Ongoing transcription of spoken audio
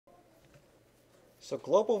So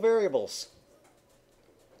global variables.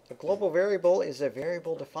 A global variable is a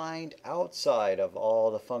variable defined outside of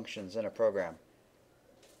all the functions in a program.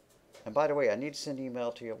 And by the way, I need to send an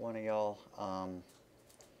email to one of y'all.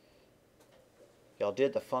 Y'all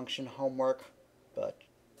did the function homework, but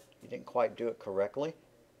you didn't quite do it correctly.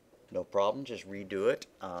 No problem, just redo it.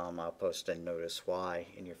 I'll post a notice why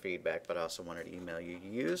in your feedback, but I also wanted to email you.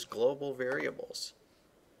 Use global variables.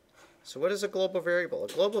 So what is a global variable? A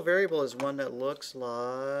global variable is one that looks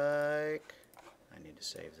like... I need to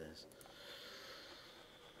save this.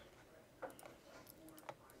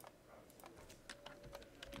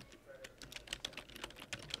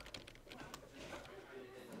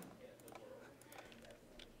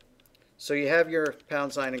 So you have your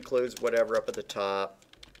pound sign includes whatever up at the top.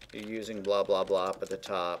 You're using blah blah blah up at the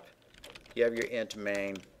top. You have your int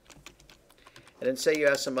main. And then say you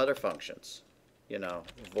have some other functions. You know,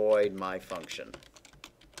 void my function.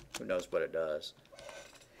 Who knows what it does.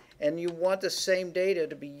 And you want the same data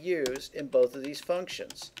to be used in both of these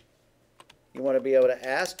functions. You want to be able to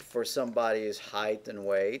ask for somebody's height and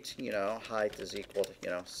weight. You know, height is equal to, you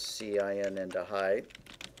know, CIN into height,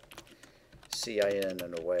 CIN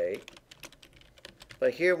into weight.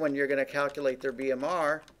 But here, when you're going to calculate their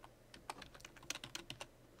BMR,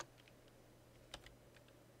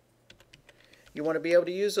 you want to be able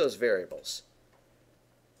to use those variables.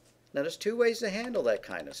 Now, there's two ways to handle that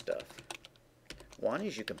kind of stuff. One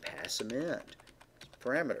is you can pass them in,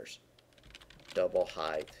 parameters, double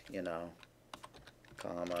height, you know,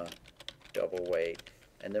 comma, double weight,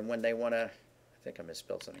 and then when they want to, I think I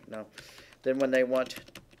misspelled something. No, then when they want,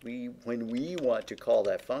 when we want to call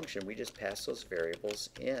that function, we just pass those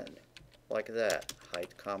variables in, like that,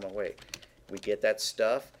 height, comma, weight. We get that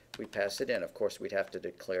stuff, we pass it in. Of course, we'd have to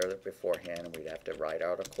declare it beforehand, and we'd have to write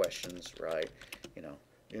out our questions, right? You know,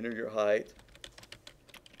 enter your height.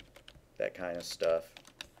 That kind of stuff.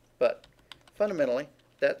 But fundamentally,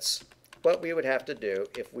 that's what we would have to do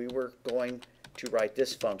if we were going to write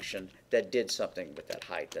this function that did something with that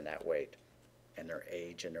height and that weight and their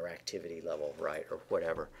age and their activity level, right, or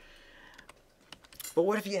whatever. But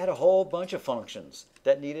what if you had a whole bunch of functions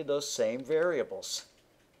that needed those same variables?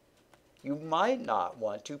 You might not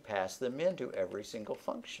want to pass them into every single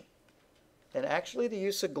function. And actually, the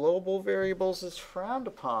use of global variables is frowned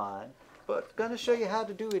upon, but I'm going to show you how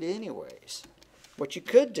to do it anyways. What you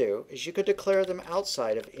could do is you could declare them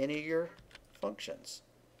outside of any of your functions.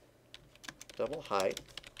 Double height,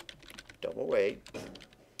 double weight,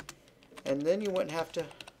 and then you wouldn't have to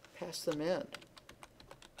pass them in.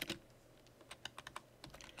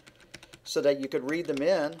 So that you could read them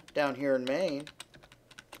in down here in main,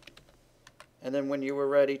 and then when you were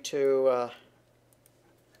ready to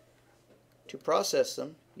process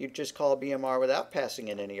them, you'd just call BMR without passing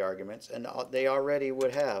in any arguments, and they already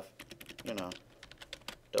would have, you know,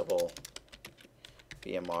 double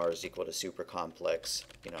BMR is equal to super complex,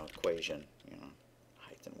 you know, equation, you know,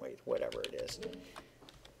 height and weight, whatever it is.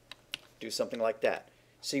 Do something like that.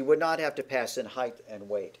 So you would not have to pass in height and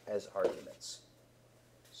weight as arguments.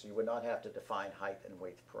 So you would not have to define height and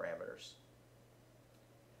weight parameters.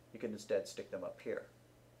 You can instead stick them up here.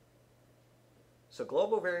 So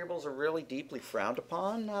global variables are really deeply frowned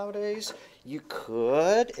upon nowadays. You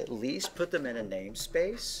could at least put them in a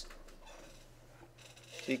namespace.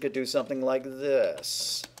 So you could do something like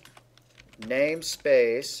this.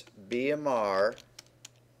 Namespace BMR.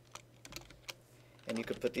 And you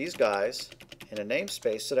could put these guys in a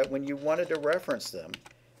namespace so that when you wanted to reference them,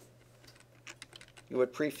 you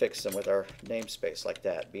would prefix them with our namespace like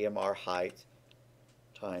that. BMR height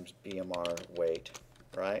times BMR weight,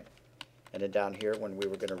 right? And then down here, when we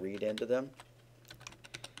were going to read into them,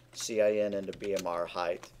 CIN into BMR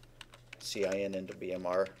height, CIN into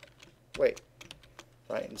BMR weight,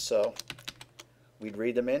 right? And so we'd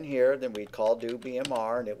read them in here, then we'd call do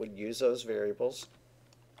BMR, and it would use those variables.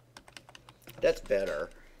 That's better.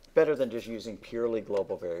 Better than just using purely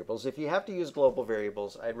global variables. If you have to use global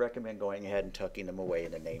variables, I'd recommend going ahead and tucking them away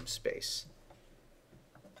in a namespace.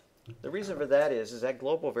 The reason for that is that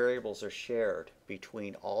global variables are shared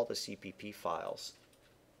between all the CPP files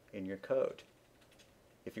in your code.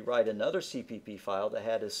 If you write another CPP file that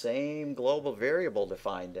had the same global variable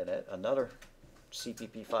defined in it, another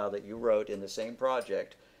CPP file that you wrote in the same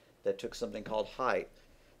project that took something called height,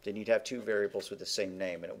 then you'd have two variables with the same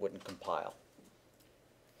name and it wouldn't compile.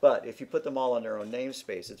 But if you put them all in their own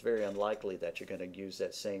namespace, it's very unlikely that you're going to use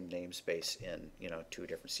that same namespace in, you know, two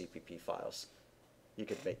different CPP files. You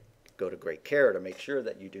could go to great care to make sure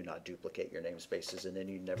that you do not duplicate your namespaces, and then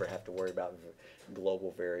you never have to worry about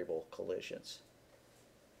global variable collisions.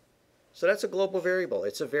 So that's a global variable.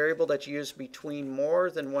 It's a variable that's used between more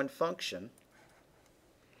than one function,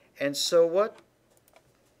 And so what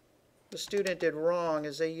the student did wrong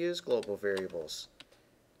is they used global variables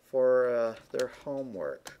for their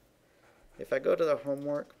homework. If I go to the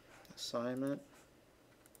homework assignment,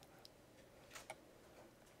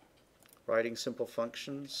 writing simple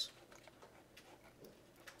functions,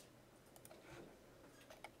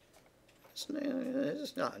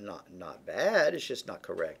 it's not bad, it's just not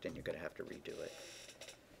correct, and you're going to have to redo it.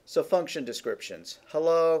 So function descriptions.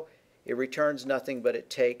 Hello, it returns nothing, but it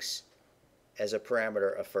takes as a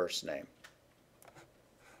parameter a first name.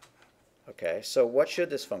 Okay, so what should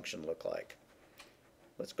this function look like?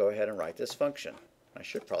 Let's go ahead and write this function. I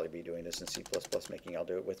should probably be doing this in C++, making y'all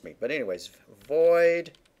do it with me. But anyways,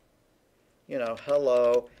 void,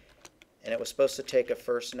 hello, and it was supposed to take a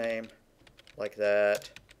first name like that.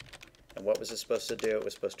 And what was it supposed to do? It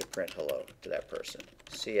was supposed to print hello to that person.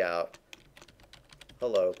 Cout,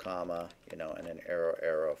 hello, comma, and an arrow,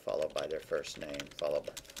 arrow, followed by their first name,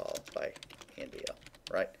 followed by India,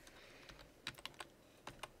 right?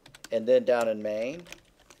 And then down in main,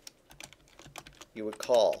 you would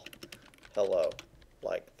call hello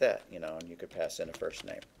like that, and you could pass in a first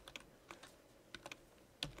name.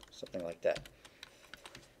 Something like that.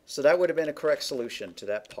 So that would have been a correct solution to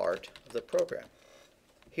that part of the program.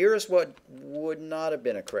 Here is what would not have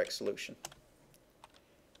been a correct solution.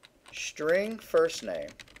 String first name,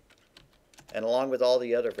 and along with all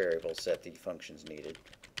the other variables that the functions needed,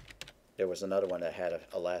 there was another one that had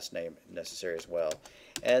a last name necessary as well.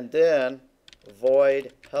 And then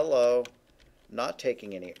void hello, not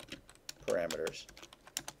taking any parameters.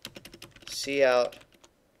 Cout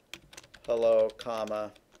hello,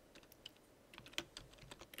 comma,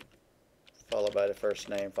 followed by the first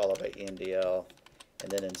name, followed by NDL,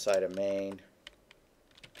 and then inside of main,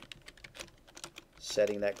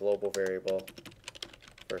 setting that global variable,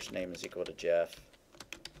 first name is equal to Jeff,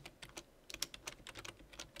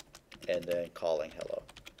 and then calling hello,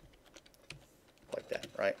 like that,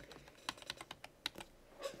 right?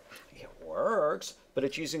 It works, but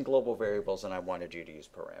it's using global variables, and I wanted you to use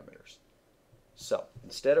parameters. So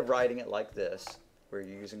instead of writing it like this, where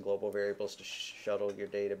you're using global variables to shuttle your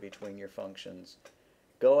data between your functions,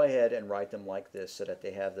 go ahead and write them like this so that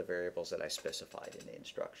they have the variables that I specified in the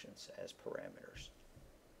instructions as parameters.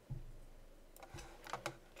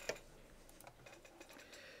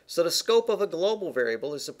 So the scope of a global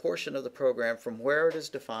variable is the portion of the program from where it is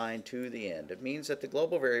defined to the end. It means that the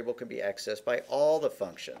global variable can be accessed by all the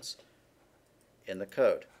functions in the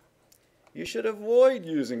code. You should avoid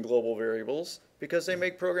using global variables because they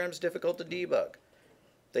make programs difficult to debug.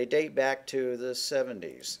 They date back to the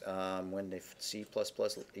 70s when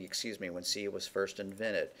when C was first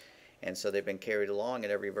invented. And so they've been carried along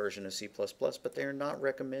in every version of C++, but they're not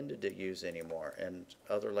recommended to use anymore. And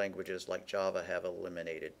other languages like Java have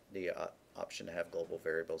eliminated the option to have global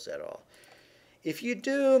variables at all. If you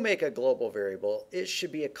do make a global variable, it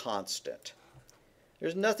should be a constant.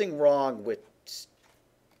 There's nothing wrong with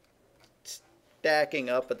stacking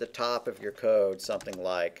up at the top of your code something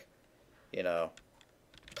like,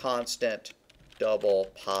 constant double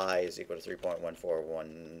pi is equal to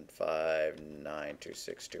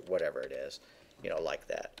 3.14159.262, whatever it is, like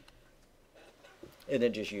that. And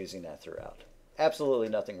then just using that throughout. Absolutely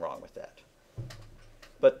nothing wrong with that.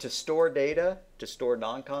 But to store data, to store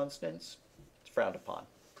non-constants, it's frowned upon.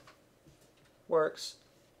 Works,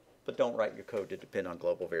 but don't write your code to depend on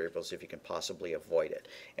global variables if you can possibly avoid it.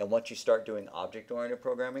 And once you start doing object-oriented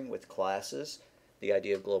programming with classes, the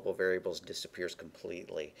idea of global variables disappears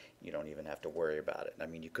completely. You don't even have to worry about it. I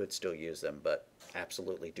mean, you could still use them, but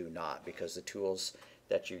absolutely do not, because the tools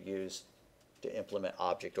that you use to implement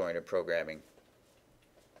object-oriented programming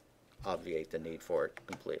obviate the need for it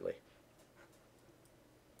completely.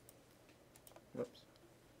 Whoops.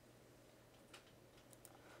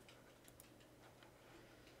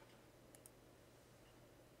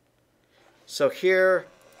 So here,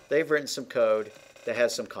 they've written some code that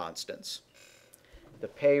has some constants. The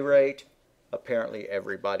pay rate, apparently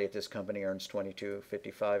everybody at this company earns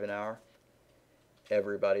 $22.55 an hour.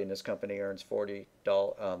 Everybody in this company earns 40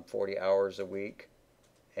 hours a week,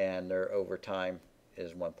 and their overtime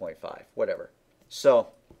is 1.5, whatever. So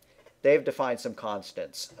they've defined some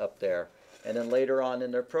constants up there. And then later on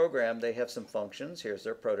in their program, they have some functions. Here's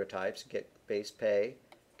their prototypes: get base pay,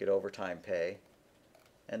 get overtime pay.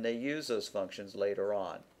 And they use those functions later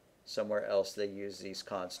on. Somewhere else they use these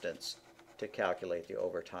constants to calculate the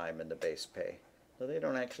overtime and the base pay. So they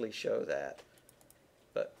don't actually show that.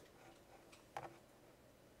 But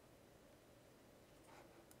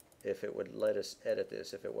if it would let us edit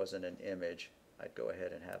this, if it wasn't an image, I'd go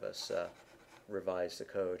ahead and have us revise the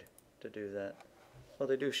code to do that. Well,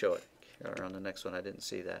 they do show it. Or on the next one, I didn't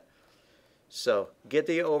see that. So get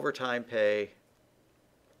the overtime pay,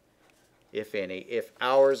 if any. If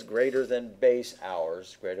hours greater than base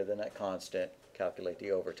hours, greater than that constant, calculate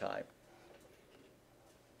the overtime.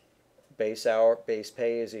 Base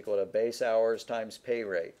pay is equal to base hours times pay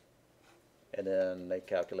rate. And then they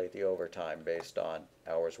calculate the overtime based on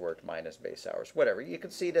hours worked minus base hours. Whatever. You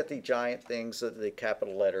can see that the giant things, the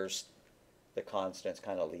capital letters, the constants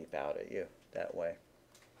kind of leap out at you that way.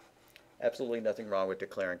 Absolutely nothing wrong with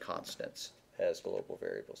declaring constants as global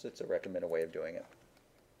variables. It's a recommended way of doing it.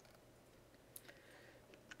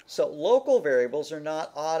 So local variables are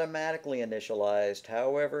not automatically initialized.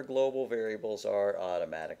 However, global variables are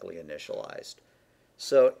automatically initialized.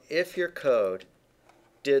 So if your code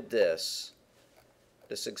did this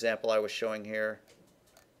example I was showing here,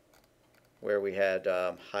 where we had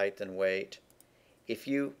height and weight, if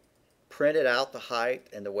you printed out the height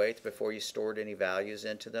and the weight before you stored any values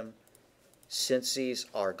into them, since these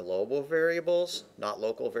are global variables, not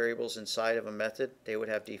local variables inside of a method, they would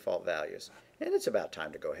have default values. And it's about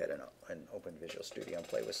time to go ahead and open Visual Studio and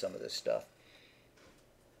play with some of this stuff.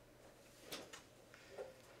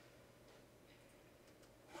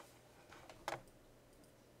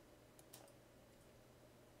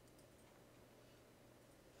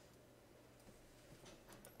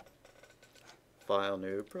 File,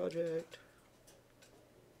 new project.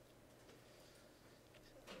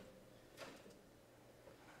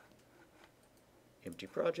 Empty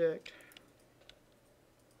project.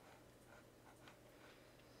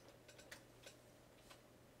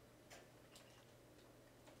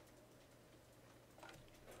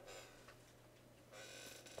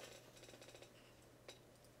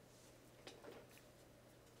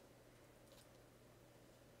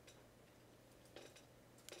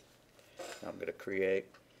 I'm going to create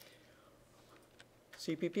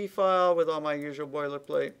CPP file with all my usual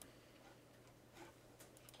boilerplate.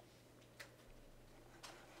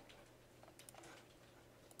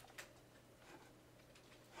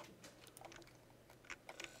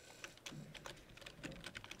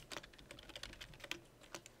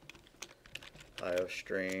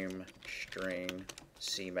 IOStream string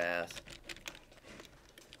cmath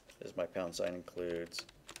as my pound sign includes,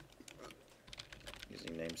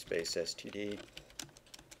 using namespace std,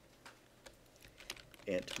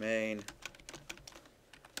 int main,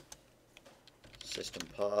 system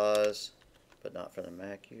pause, but not for the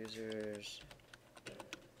Mac users.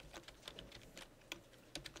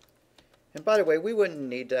 And by the way, we wouldn't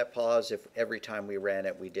need that pause if every time we ran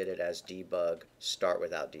it we did it as debug, start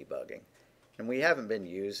without debugging. And we haven't been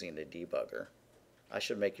using the debugger. I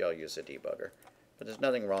should make y'all use the debugger. But there's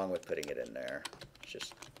nothing wrong with putting it in there. It's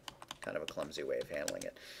just kind of a clumsy way of handling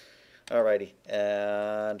it. Alrighty,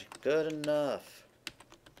 and good enough.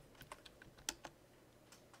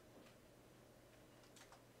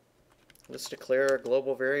 Let's declare a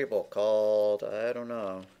global variable called, I don't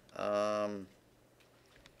know,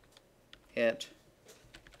 int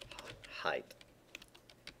height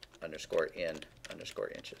underscore in underscore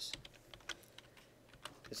inches.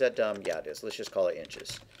 Is that dumb? Yeah, it is. Let's just call it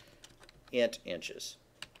inches. Int inches.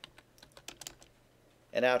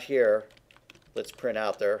 And out here, let's print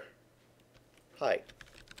out their height.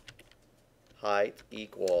 Height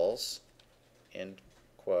equals, in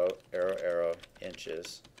quote, arrow, arrow,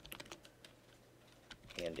 inches,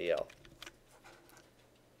 NDL.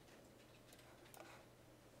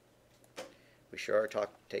 We sure are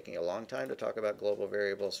taking a long time to talk about global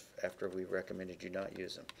variables after we've recommended you not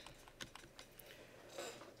use them.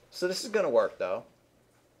 So this is going to work though.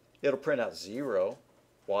 It'll print out 0.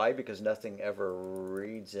 Why? Because nothing ever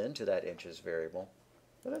reads into that inches variable.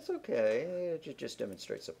 But that's okay. It just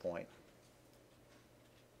demonstrates a point.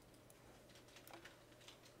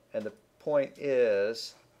 And the point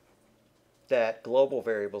is that global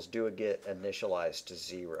variables do get initialized to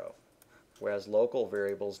 0, whereas local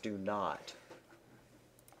variables do not.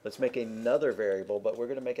 Let's make another variable, but we're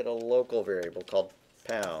going to make it a local variable called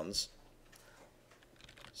pounds.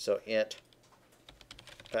 So int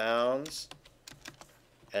pounds,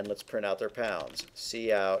 and let's print out their pounds.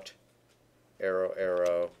 Cout, arrow,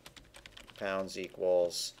 arrow, pounds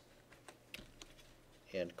equals,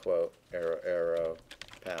 end quote, arrow, arrow,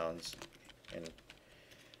 pounds, and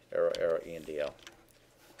arrow, arrow, ENDL.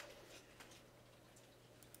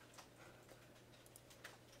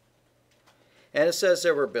 And it says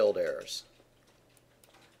there were build errors.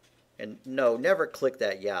 And no, never click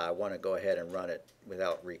that, yeah, I want to go ahead and run it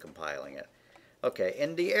without recompiling it. Okay,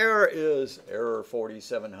 and the error is error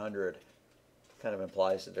 4700. Kind of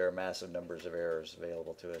implies that there are massive numbers of errors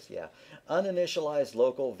available to us. Yeah. Uninitialized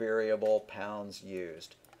local variable pounds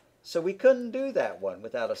used. So we couldn't do that one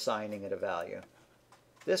without assigning it a value.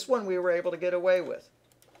 This one we were able to get away with.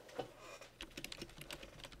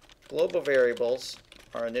 Global variables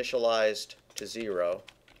are initialized to 0.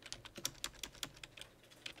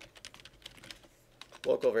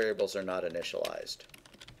 Local variables are not initialized.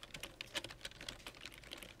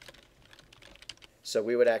 So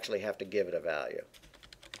we would actually have to give it a value.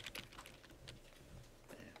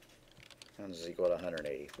 Pounds is equal to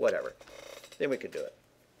 180, whatever. Then we could do it.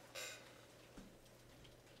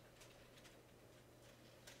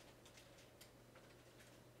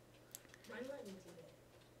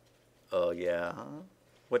 Oh yeah.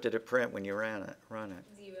 What did it print when you run it?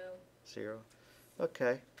 0. 0.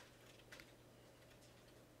 Okay.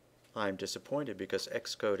 I'm disappointed because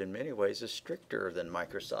Xcode in many ways is stricter than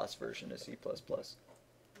Microsoft's version of C++.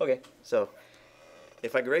 Okay, so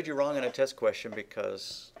if I grade you wrong on a test question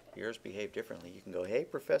because yours behave differently, you can go, hey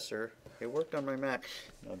professor, it worked on my Mac,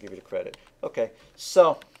 and I'll give you the credit. Okay,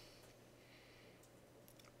 so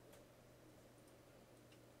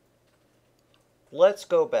let's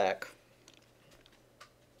go back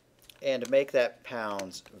and make that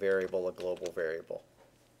pounds variable a global variable.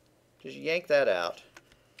 Just yank that out,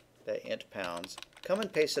 that int pounds. Come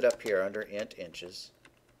and paste it up here under int inches.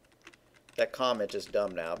 That comment is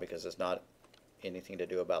dumb now because it's not anything to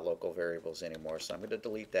do about local variables anymore, so I'm going to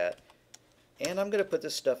delete that. And I'm going to put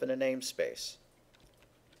this stuff in a namespace.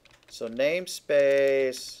 So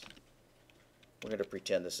namespace, we're going to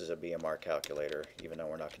pretend this is a BMR calculator, even though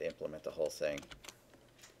we're not going to implement the whole thing.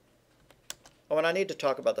 Oh, and I need to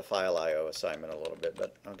talk about the file I/O assignment a little bit,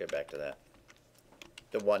 but I'll get back to that.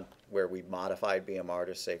 The one where we modified BMR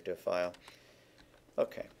to save to a file.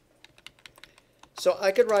 Okay. So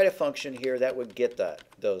I could write a function here that would get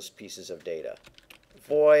those pieces of data.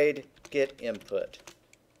 Void get input.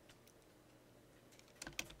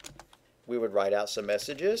 We would write out some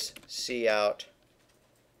messages. Cout.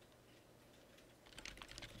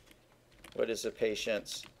 What is the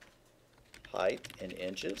patient's height in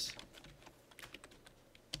inches?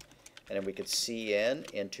 And then we could cin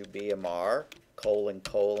into BMR :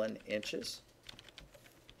 inches.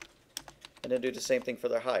 And then do the same thing for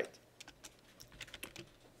their height.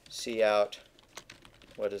 Cout,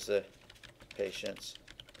 what is the patient's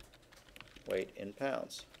weight in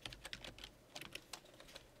pounds?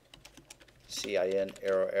 Cin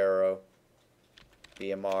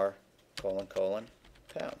BMR :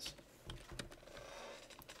 pounds.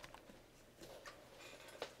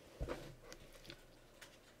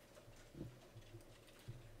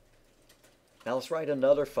 Now let's write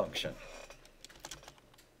another function.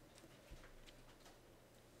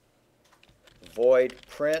 Void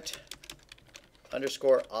print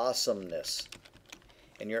underscore awesomeness.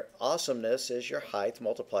 And your awesomeness is your height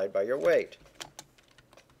multiplied by your weight.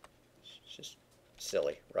 It's just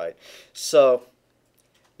silly, right? So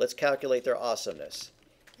let's calculate their awesomeness.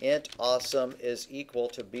 Int awesome is equal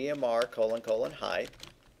to BMR : height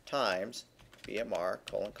times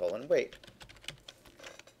BMR : weight.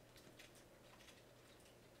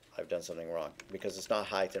 I've done something wrong because it's not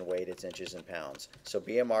height and weight, it's inches and pounds. So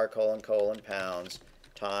BMR : pounds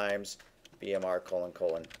times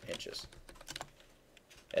BMR : inches.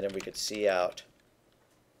 And then we could see out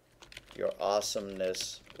your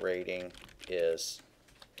awesomeness rating is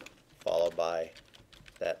followed by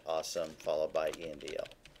that awesome followed by ENDL.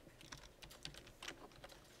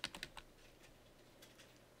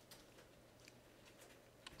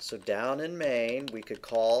 So down in main we could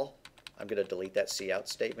call, I'm going to delete that cout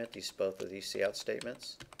statement, both of these cout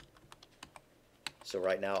statements. So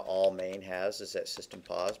right now all main has is that system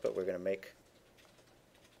pause, but we're going to make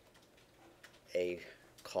a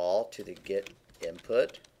call to the get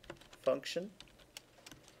input function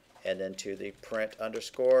and then to the print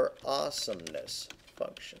underscore awesomeness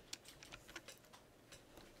function.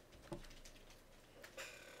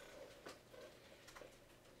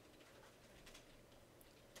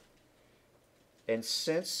 And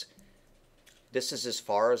since this is as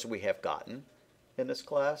far as we have gotten in this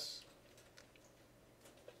class,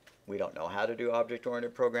 we don't know how to do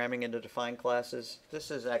object-oriented programming into defined classes.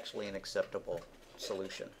 This is actually an acceptable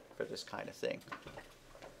solution for this kind of thing.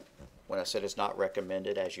 When I said it's not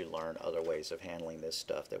recommended, as you learn other ways of handling this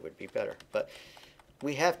stuff that would be better. But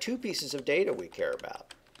we have two pieces of data we care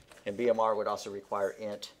about. And BMR would also require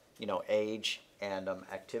int, age and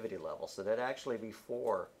activity level. So that'd actually be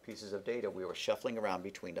 4 pieces of data we were shuffling around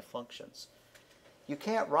between the functions. You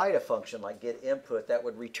can't write a function like get input that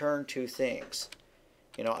would return 2 things.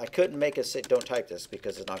 I couldn't make it say, don't type this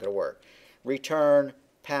because it's not going to work. Return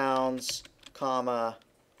pounds, comma,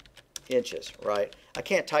 inches, right? I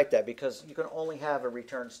can't type that because you can only have a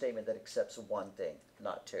return statement that accepts one thing,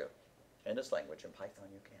 not two. In this language, in Python,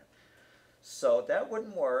 you can. So that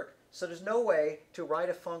wouldn't work. So there's no way to write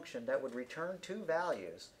a function that would return two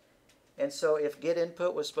values. And so if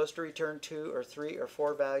getInput was supposed to return 2 or 3 or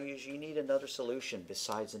 4 values, you need another solution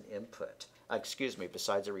besides an input.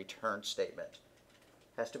 Besides a return statement.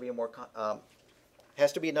 Has to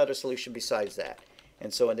be another solution besides that.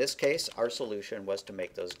 And so in this case, our solution was to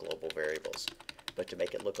make those global variables. But to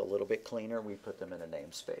make it look a little bit cleaner, we put them in a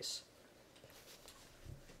namespace.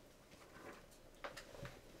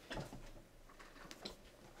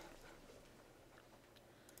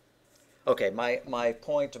 Okay, my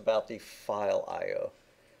point about the file I/O.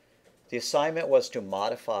 The assignment was to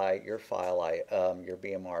modify your your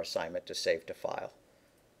BMR assignment to save to file.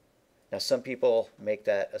 Now some people make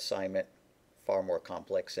that assignment far more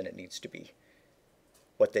complex than it needs to be.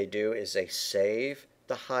 What they do is they save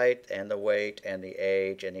the height and the weight and the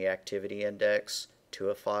age and the activity index to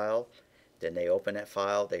a file. Then they open that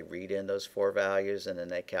file, they read in those 4 values, and then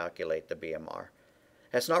they calculate the BMR.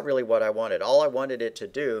 That's not really what I wanted. All I wanted it to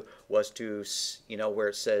do was to, where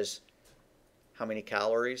it says how many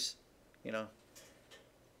calories, you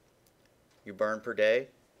burn per day.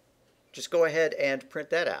 Just go ahead and print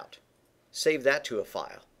that out. Save that to a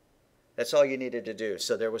file. That's all you needed to do.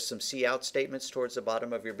 So there was some cout statements towards the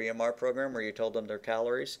bottom of your BMR program where you told them their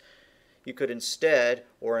calories. You could instead,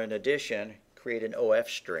 or in addition, create an OF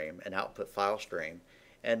stream, an output file stream,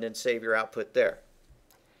 and then save your output there.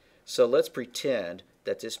 So let's pretend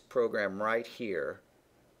that this program right here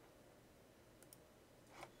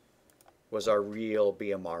was our real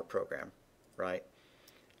BMR program, right?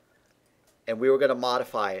 And we were going to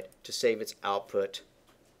modify it to save its output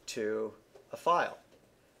to a file.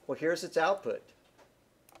 Well, here's its output.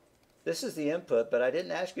 This is the input, but I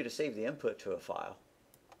didn't ask you to save the input to a file.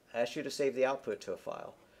 I asked you to save the output to a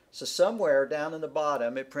file. So somewhere down in the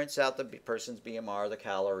bottom, it prints out the person's BMR, the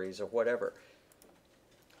calories, or whatever.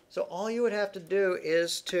 So all you would have to do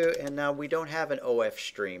is and now we don't have an OF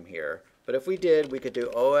stream here, but if we did, we could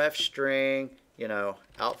do OF string,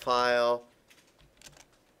 outfile,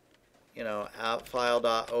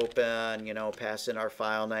 outfile.open, pass in our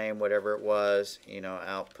file name, whatever it was,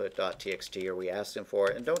 output.txt, or we asked them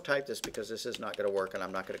for it. And don't type this because this is not going to work, and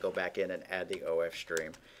I'm not going to go back in and add the OF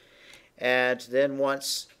stream. And then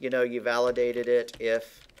once, you validated it,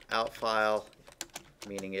 if outfile,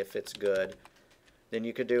 meaning if it's good, then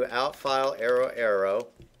you could do outfile arrow arrow,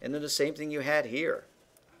 and then the same thing you had here.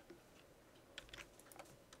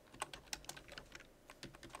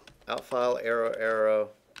 Outfile arrow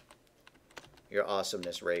arrow, your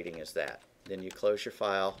awesomeness rating is that. Then you close your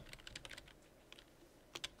file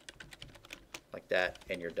like that,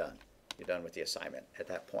 and you're done. You're done with the assignment at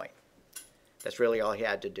that point. That's really all you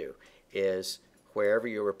had to do, is wherever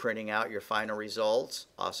you were printing out your final results,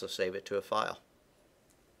 also save it to a file.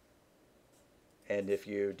 And if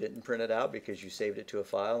you didn't print it out because you saved it to a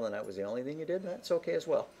file and that was the only thing you did, that's okay as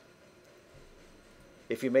well.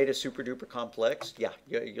 If you made it super duper complex, yeah,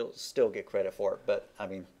 you'll still get credit for it. But, I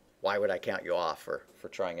mean, why would I count you off for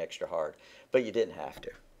trying extra hard? But you didn't have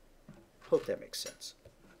to. Hope that makes sense.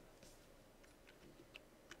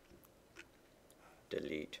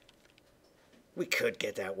 Delete. We could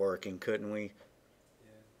get that working, couldn't we?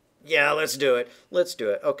 Yeah, let's do it. Let's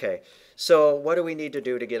do it. Okay, so what do we need to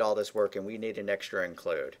do to get all this working? We need an extra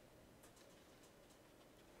include.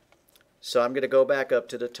 So I'm going to go back up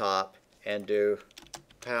to the top and do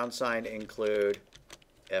 # include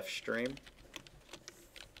fstream.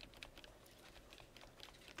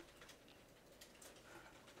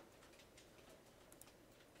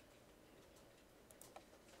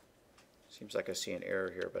 Seems like I see an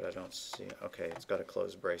error here, but I don't see. Okay, it's got a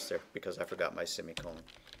closed brace there because I forgot my semicolon.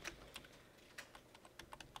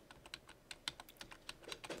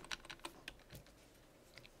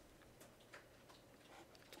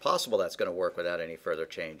 Possible that's going to work without any further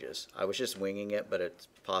changes. I was just winging it, but it's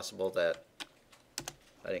possible that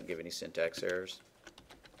I didn't give any syntax errors.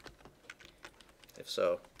 If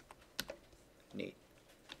so, neat.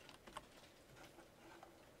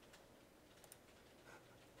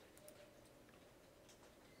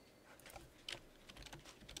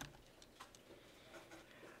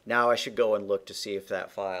 Now I should go and look to see if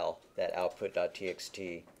that file, that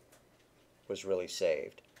output.txt, was really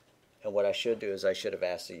saved. And what I should do is I should have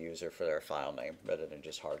asked the user for their file name rather than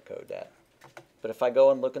just hard code that. But if I go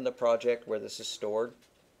and look in the project where this is stored,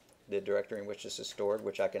 the directory in which this is stored,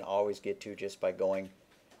 which I can always get to just by going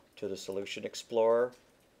to the Solution Explorer,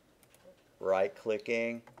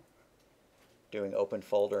 right-clicking, doing Open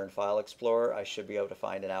Folder in File Explorer, I should be able to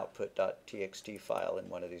find an output.txt file in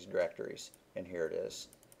one of these directories. and here it is.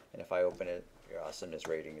 And if I open it, your awesomeness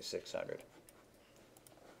rating is 600.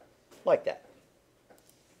 Like that.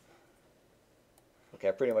 Okay,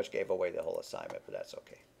 I pretty much gave away the whole assignment, but that's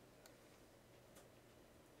okay.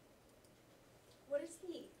 What is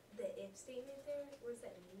the if statement there? What does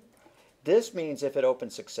that mean? This means if it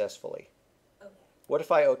opens successfully. Okay. What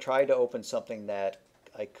if I tried to open something that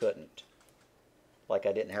I couldn't? Like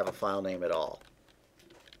I didn't have a file name at all.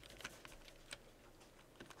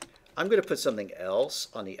 I'm going to put something else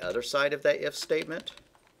on the other side of that if statement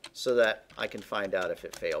so that I can find out if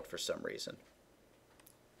it failed for some reason.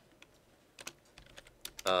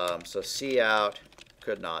 So cout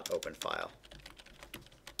could not open file.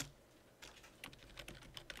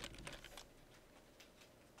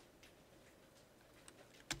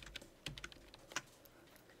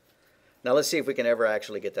 Now let's see if we can ever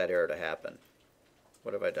actually get that error to happen.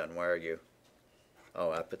 What have I done? Where are you?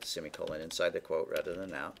 Oh, I put the semicolon inside the quote rather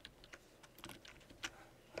than out.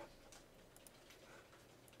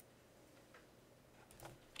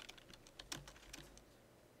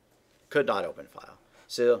 Could not open file.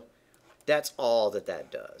 So that's all that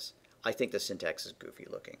that does. I think the syntax is goofy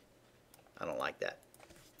looking. I don't like that.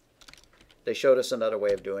 They showed us another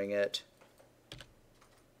way of doing it.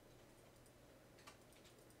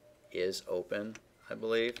 Is open, I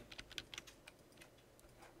believe.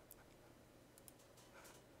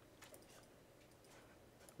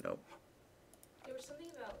 Nope. There was something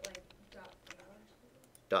about like dot fail or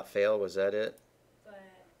something. Dot fail, was that it? But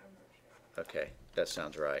I'm not sure. Okay, that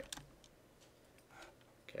sounds right.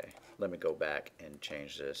 Okay, let me go back and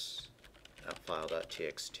change this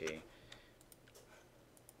file.txt.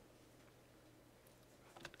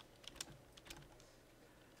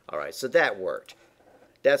 All right, so that worked.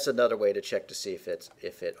 That's another way to check to see if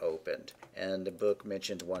it opened. And the book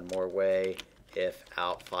mentioned one more way: if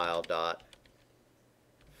out file dot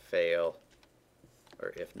fail,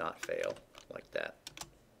 or if not fail, like that.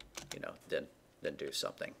 You know, then do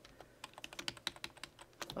something.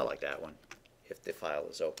 I like that one. If the file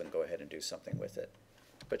is open, go ahead and do something with it.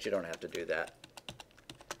 But you don't have to do that.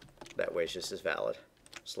 That way it's just as valid.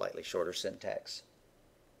 Slightly shorter syntax.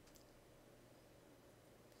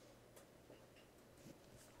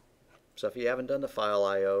 So if you haven't done the file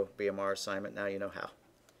I/O BMR assignment, now you know how.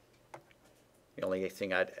 The only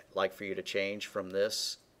thing I'd like for you to change from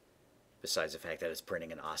this, besides the fact that it's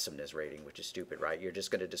printing an awesomeness rating, which is stupid, right? You're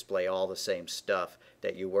just going to display all the same stuff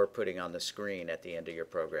that you were putting on the screen at the end of your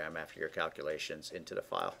program after your calculations into the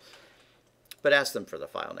file. But ask them for the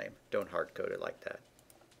file name. Don't hard code it like that.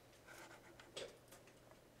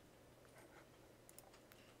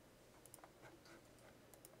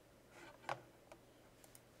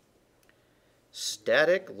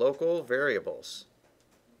 Static local variables.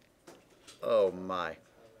 Oh my.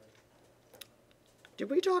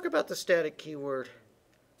 Did we talk about the static keyword?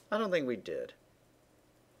 I don't think we did.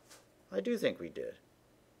 I do think we did.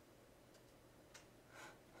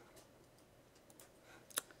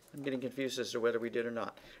 I'm getting confused as to whether we did or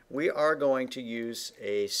not. We are going to use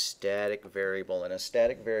a static variable, and a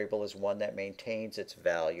static variable is one that maintains its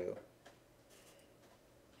value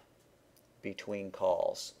between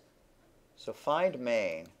calls. So find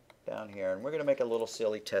main down here, and we're going to make a little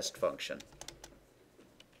silly test function.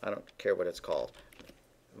 I don't care what it's called.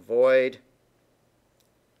 Void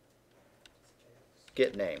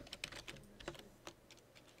get name.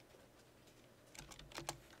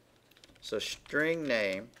 So string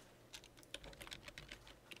name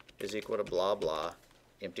is equal to blah blah,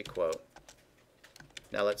 empty quote.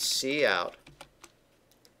 Now let's see out.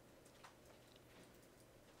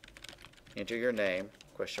 Enter your name,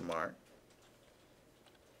 question mark.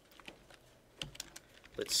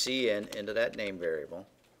 Let's see into that name variable.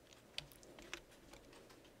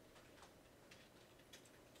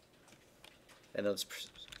 And let's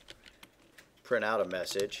print out a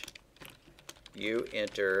message. You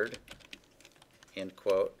entered, end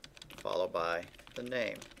quote, followed by the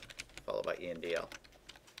name, followed by ENDL.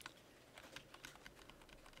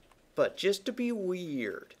 But just to be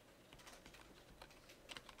weird,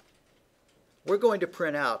 we're going to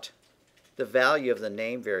print out the value of the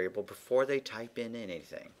name variable before they type in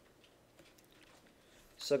anything.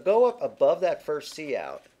 So go up above that first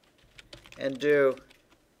cout and do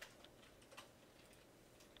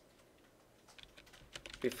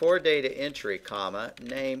before data entry, comma,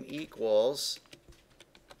 name equals,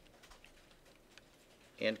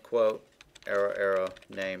 end quote, arrow, arrow,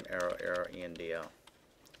 name, arrow, arrow, ENDL.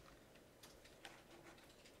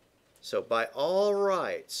 So by all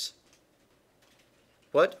rights,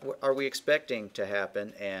 what are we expecting to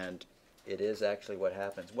happen? And it is actually what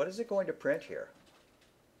happens. What is it going to print here?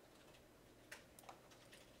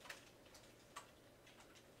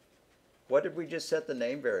 What did we just set the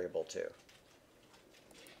name variable to?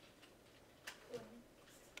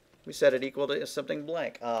 We set it equal to something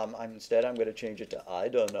blank. Instead, I'm going to change it to I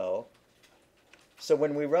don't know. So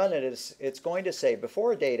when we run it, it's going to say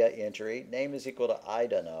before data entry, name is equal to I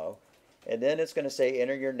don't know. And then it's going to say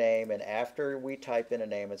enter your name. And after we type in a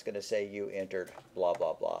name, it's going to say you entered blah,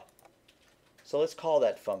 blah, blah. So let's call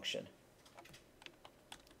that function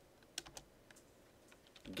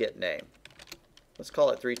get name. Let's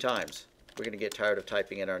call it 3 times. We're going to get tired of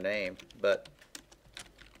typing in our name, but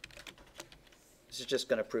this is just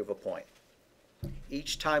going to prove a point.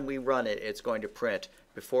 Each time we run it, it's going to print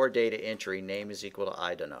before data entry, name is equal to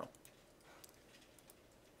I don't know.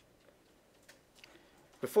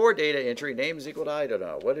 Before data entry, name is equal to I don't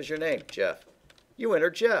know. What is your name? Jeff. You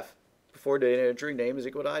entered Jeff. Before data entry, name is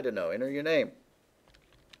equal to I don't know. Enter your name.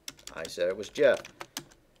 I said it was Jeff.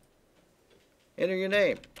 Enter your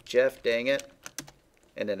name. Jeff, dang it.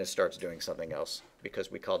 And then it starts doing something else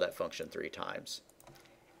because we called that function 3 times.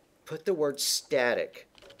 Put the word static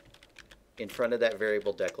in front of that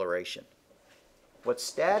variable declaration. What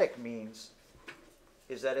static means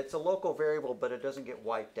is that it's a local variable, but it doesn't get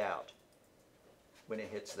wiped out when it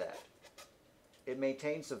hits that. It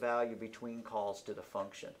maintains the value between calls to the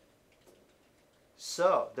function.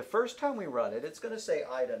 So the first time we run it, it's going to say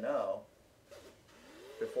I don't know.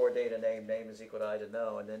 Before data name, name is equal to I don't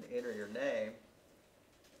know, and then enter your name.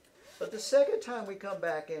 But the second time we come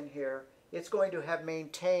back in here, it's going to have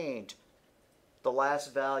maintained the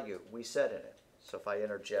last value we set in it. So if I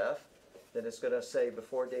enter Jeff, then it's going to say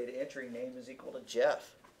before data entry, name is equal to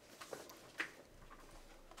Jeff.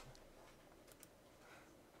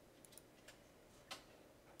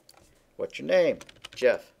 What's your name?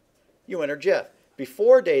 Jeff. You enter Jeff.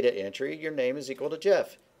 Before data entry, your name is equal to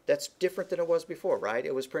Jeff. That's different than it was before, right?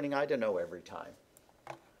 It was printing I don't know every time.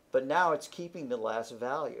 But now it's keeping the last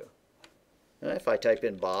value. And if I type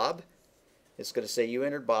in Bob, it's going to say you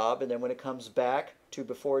entered Bob, and then when it comes back to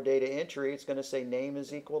before data entry, it's going to say name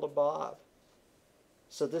is equal to Bob.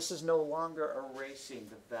 So this is no longer erasing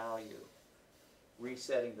the value,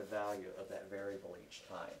 resetting the value of that variable each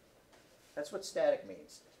time. That's what static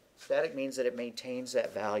means. Static means that it maintains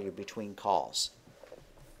that value between calls.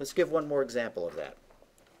 Let's give one more example of that.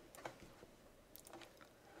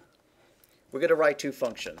 We're going to write 2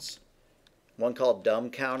 functions, one called dumb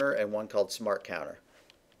counter and one called smart counter.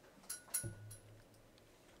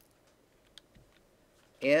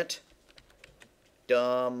 Int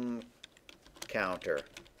dumb counter,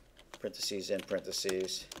 parentheses in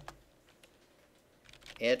parentheses,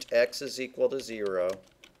 int x is equal to 0,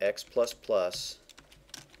 x plus plus,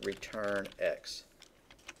 return x.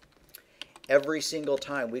 Every single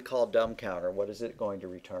time we call dumb counter, what is it going to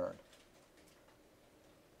return?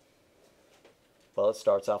 Well, it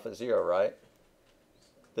starts off at 0, right?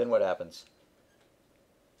 Then what happens?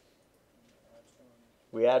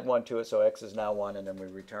 We add 1 to it, so x is now 1, and then we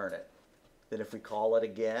return it. Then if we call it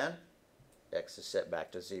again, x is set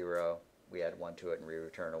back to 0. We add 1 to it, and we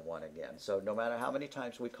return a 1 again. So no matter how many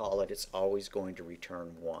times we call it, it's always going to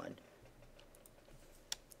return 1.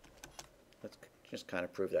 Let's just kind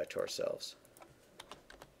of prove that to ourselves.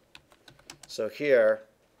 So here,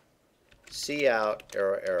 cout,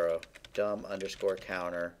 arrow, arrow, dumb underscore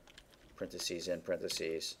counter, parentheses in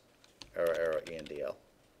parentheses, arrow, arrow, endl.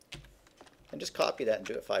 And just copy that and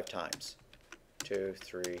do it 5 times. 2,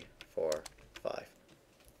 3, 4, 5.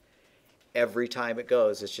 Every time it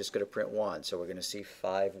goes, it's just going to print 1. So we're going to see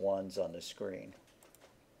 5 ones on the screen.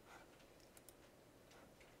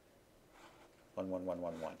 1, 1, 1,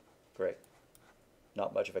 1, 1. Great.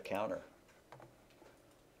 Not much of a counter.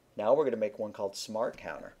 Now we're going to make one called smart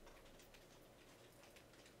counter.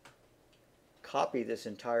 Copy this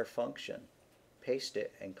entire function, paste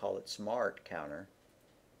it, and call it smart counter,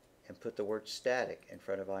 and put the word static in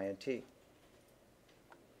front of int.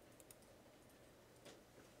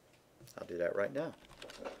 I'll do that right now.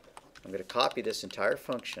 I'm going to copy this entire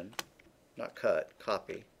function, not cut,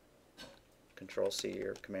 copy. Control C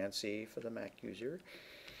or Command C for the Mac user.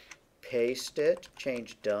 Paste it,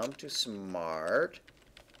 change dumb to smart,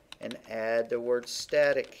 and add the word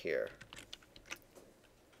static here.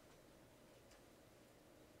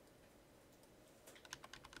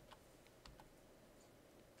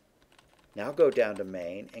 Now go down to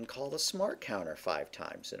main and call the smart counter 5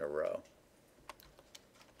 times in a row.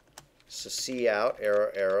 So cout,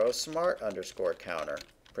 arrow, arrow, smart underscore counter,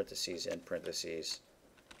 parentheses in parentheses,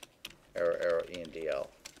 arrow, arrow, endl.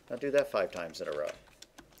 Now do that 5 times in a row.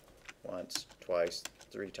 Once, twice,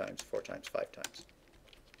 3 times, 4 times, 5 times.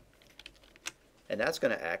 And that's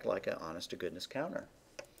going to act like an honest to goodness counter.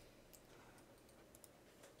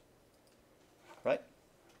 Right?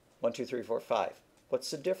 1, 2, 3, 4, 5.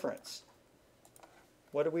 What's the difference?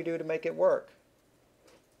 What do we do to make it work?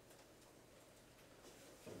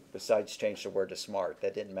 Besides change the word to smart.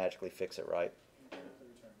 That didn't magically fix it, right?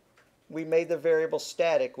 We made the variable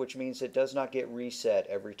static, which means it does not get reset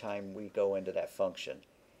every time we go into that function.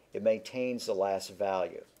 It maintains the last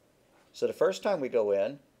value. So the first time we go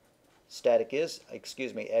in,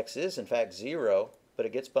 x is in fact 0, but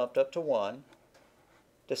it gets bumped up to 1.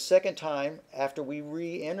 The second time, after we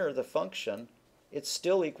re-enter the function, it's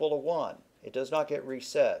still equal to 1. It does not get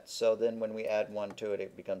reset, so then when we add 1 to it,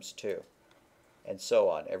 it becomes 2. And so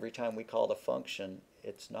on. Every time we call the function,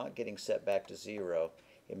 it's not getting set back to 0.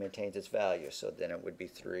 It maintains its value, so then it would be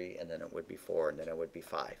 3, and then it would be 4, and then it would be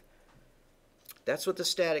 5. That's what the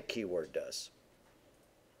static keyword does.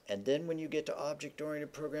 And then when you get to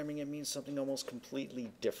object-oriented programming, it means something almost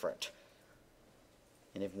completely different.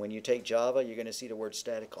 And when you take Java, you're going to see the word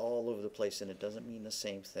static all over the place, and it doesn't mean the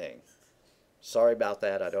same thing. Sorry about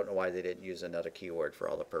that. I don't know why they didn't use another keyword for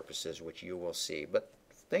all the purposes, which you will see. But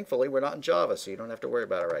thankfully, we're not in Java, so you don't have to worry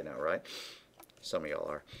about it right now, right? Some of y'all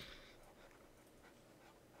are.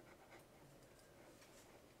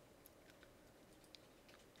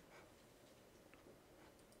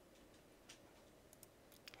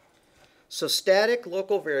 So static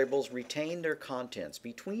local variables retain their contents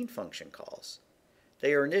between function calls.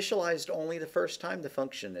 They are initialized only the first time the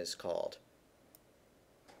function is called.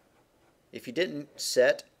 If you didn't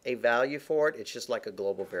set a value for it, it's just like a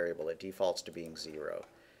global variable. It defaults to being 0.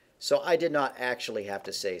 So I did not actually have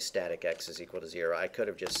to say static x is equal to 0. I could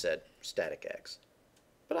have just said static x.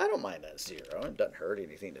 But I don't mind that 0. It doesn't hurt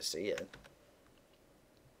anything to see it.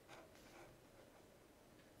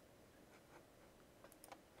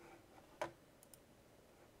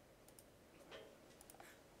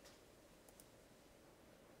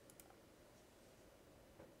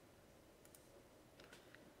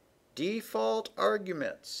 Default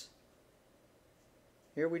arguments.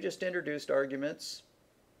 Here we just introduced arguments,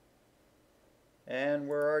 and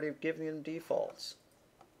we're already giving them defaults.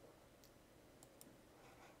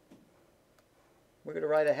 We're going to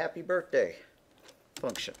write a happy birthday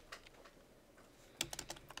function.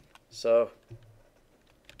 So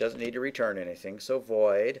it doesn't need to return anything, so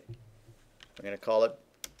void. We're going to call it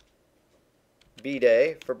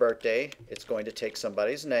bday for birthday. It's going to take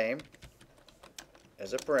somebody's name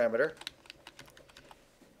as a parameter.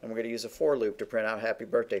 And we're going to use a for loop to print out happy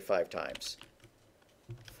birthday 5 times.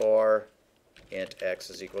 For int x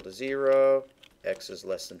is equal to 0, x is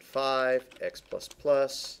less than 5, x plus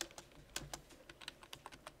plus,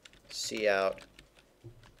 cout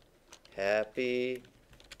happy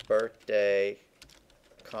birthday,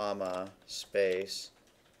 comma, space,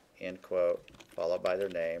 end quote, followed by their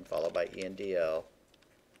name, followed by ENDL,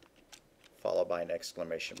 followed by an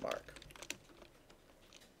exclamation mark,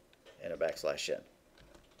 and a \n.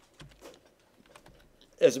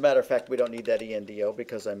 As a matter of fact, we don't need that ENDL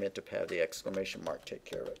because I meant to have the exclamation mark take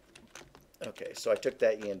care of it. Okay, so I took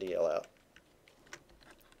that ENDL out.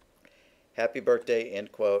 Happy birthday,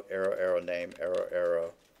 end quote, arrow, arrow, name, arrow,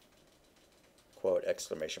 arrow, quote,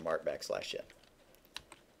 exclamation mark, \n.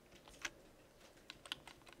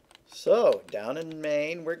 So, down in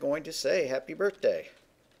main, we're going to say happy birthday.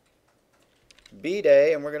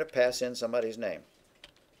 bday, and we're going to pass in somebody's name.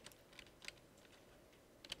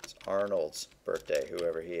 Arnold's birthday,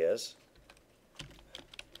 whoever he is.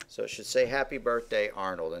 So it should say happy birthday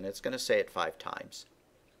Arnold, and it's going to say it 5 times.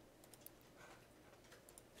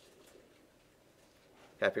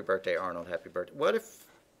 Happy birthday Arnold, happy birthday. What if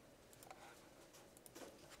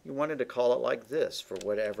you wanted to call it like this for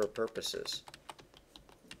whatever purposes?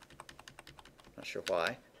 Not sure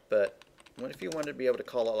why, but what if you wanted to be able to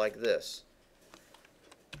call it like this?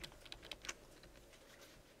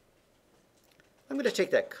 I'm going to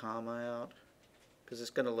take that comma out because it's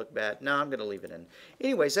going to look bad. No, I'm going to leave it in.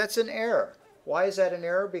 Anyways, that's an error. Why is that an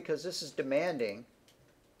error? Because this is demanding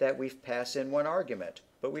that we pass in 1 argument.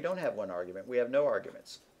 But we don't have 1 argument. We have no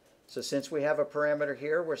arguments. So since we have a parameter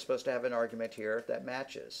here, we're supposed to have an argument here that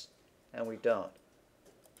matches. And we don't.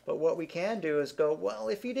 But what we can do is go, well,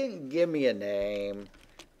 if you didn't give me a name,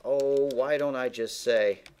 oh, why don't I just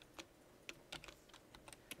say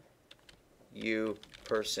you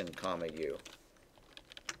person, comma, you.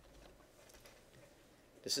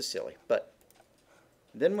 This is silly, but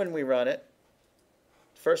then when we run it,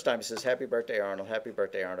 first time it says happy birthday Arnold, happy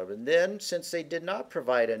birthday Arnold, and then since they did not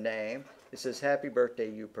provide a name, it says happy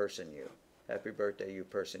birthday you person you, happy birthday you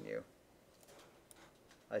person you.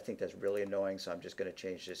 I think that's really annoying, so I'm just going to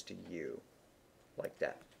change this to you, like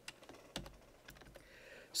that.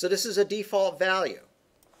 So this is a default value.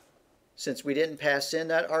 Since we didn't pass in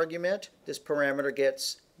that argument, this parameter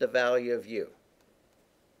gets the value of u.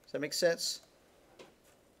 Does that make sense?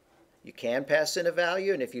 You can pass in a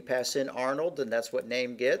value, and if you pass in Arnold, then that's what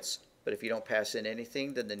name gets. But if you don't pass in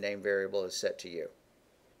anything, then the name variable is set to u.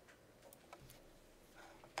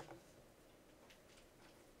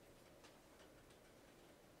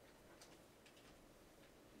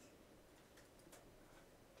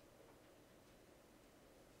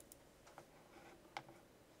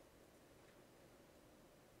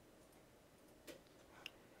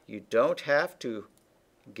 You don't have to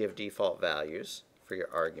give default values for your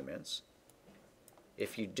arguments.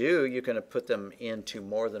 If you do, you can put them into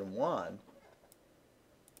more than one.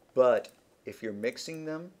 But if you're mixing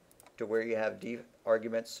them to where you have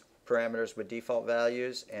arguments, parameters with default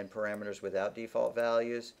values and parameters without default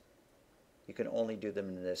values, you can only do them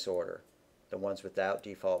in this order. The ones without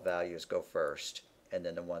default values go first, and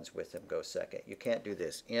then the ones with them go second. You can't do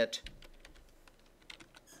this. Int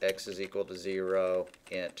x is equal to 0,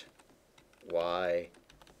 int y,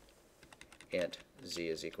 int z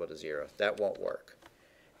is equal to 0. That won't work.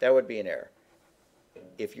 That would be an error.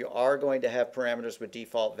 If you are going to have parameters with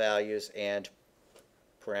default values and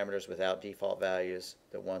parameters without default values,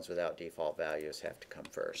 the ones without default values have to come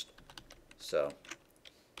first. So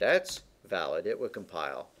that's valid. It would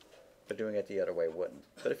compile. But doing it the other way wouldn't.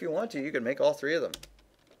 But if you want to, you can make all three of them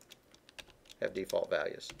have default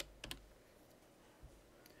values.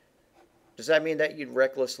 Does that mean that you'd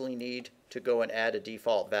recklessly need to go and add a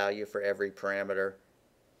default value for every parameter?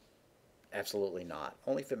 Absolutely not.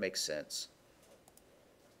 Only if it makes sense.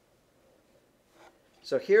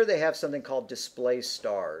 So here they have something called display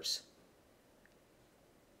stars.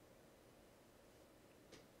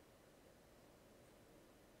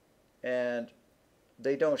 And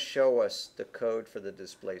they don't show us the code for the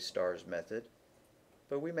display stars method,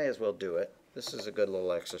 but we may as well do it. This is a good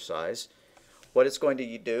little exercise. What it's going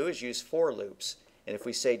to do is use for loops. And if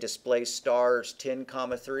we say display stars 10,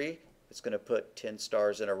 3, it's going to put 10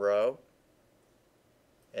 stars in a row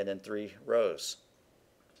and then 3 rows.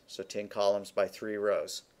 So 10 columns by 3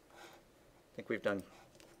 rows. I think we've done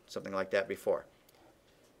something like that before.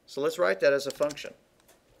 So let's write that as a function.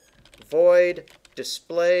 Void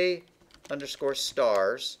display underscore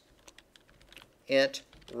stars int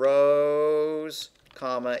rows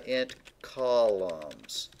comma int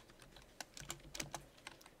columns.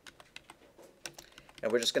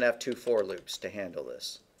 And we're just going to have 2 for loops to handle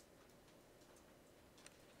this.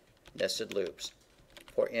 Nested loops.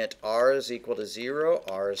 For int r is equal to 0,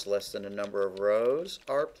 r is less than the number of rows,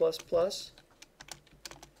 r plus plus.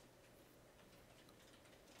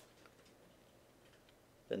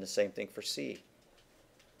 Then the same thing for c,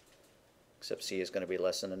 except c is going to be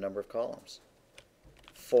less than the number of columns.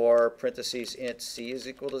 For parentheses int c is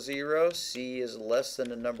equal to 0, c is less than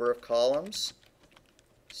the number of columns,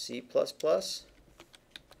 c plus plus.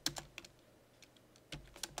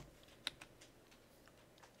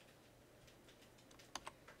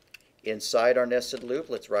 Inside our nested loop,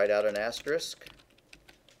 let's write out an asterisk,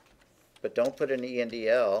 but don't put an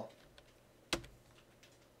ENDL.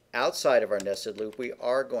 Outside of our nested loop, we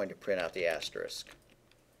are going to print out the asterisk.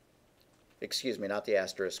 Excuse me, not the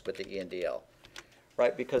asterisk, but the ENDL.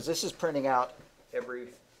 Right, because this is printing out every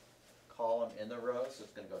column in the row, so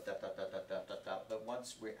it's going to go dot, dot, dot, dot, dot, dot, dot. But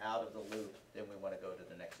once we're out of the loop, then we want to go to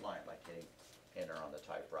the next line, like hitting enter on the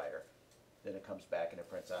typewriter. Then it comes back and it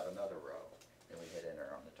prints out another row. And we hit enter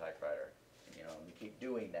on the typewriter. And, we keep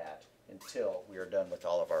doing that until we are done with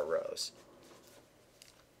all of our rows.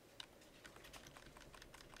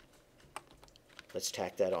 Let's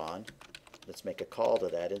tack that on. Let's make a call to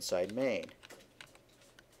that inside main.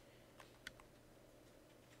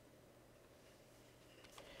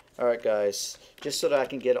 Alright guys, just so that I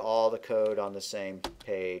can get all the code on the same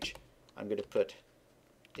page, I'm going to put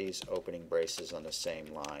these opening braces on the same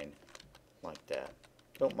line like that.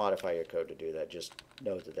 Don't modify your code to do that, just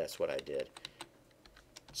know that that's what I did.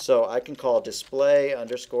 So I can call display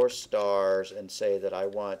underscore stars and say that I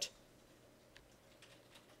want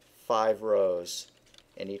 5 rows,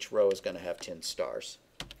 and each row is going to have 10 stars.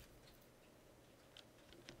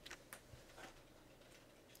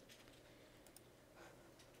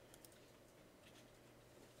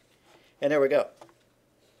 And there we go.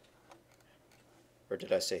 Or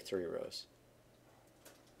did I say 3 rows?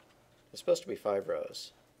 It's supposed to be 5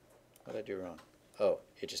 rows. What did I do wrong? Oh,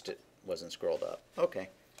 it wasn't scrolled up. Okay.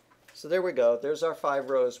 So there we go. There's our 5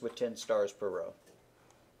 rows with 10 stars per row.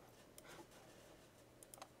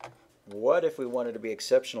 What if we wanted to be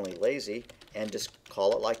exceptionally lazy and just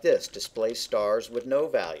call it like this, display stars with no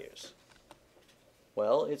values?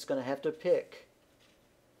 Well, it's going to have to pick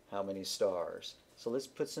how many stars. So let's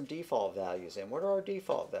put some default values in. What are our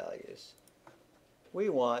default values? we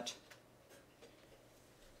want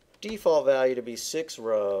default value to be 6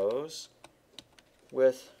 rows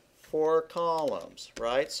with 4 columns,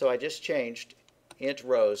 right? So I just changed int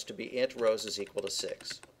rows to be int rows is equal to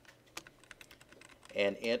 6.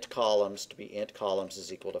 And int columns to be int columns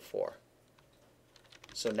is equal to 4.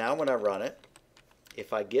 So now when I run it,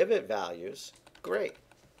 if I give it values, great.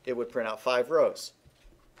 It would print out 5 rows,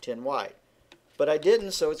 10 wide. But I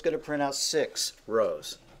didn't, so it's going to print out 6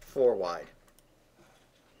 rows, 4 wide.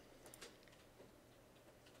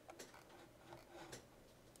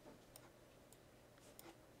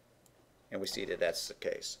 And we see that that's the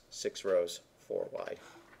case. 6 rows, 4 wide.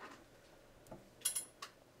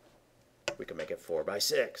 We can make it 4 by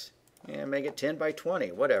 6. And make it 10 by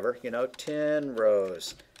 20, whatever. You know, 10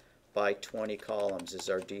 rows by 20 columns is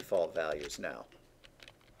our default values now.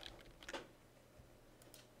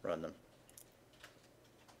 Run them.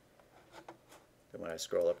 Then when I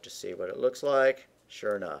scroll up to see what it looks like,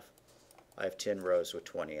 sure enough, I have 10 rows with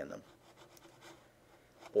 20 in them.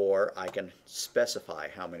 Or I can specify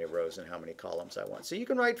how many rows and how many columns I want. So you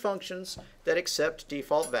can write functions that accept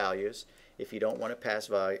default values if you don't want to pass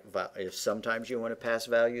if sometimes you want to pass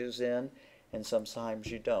values in and sometimes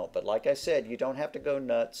you don't. But like I said, you don't have to go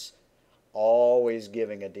nuts always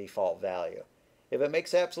giving a default value. If it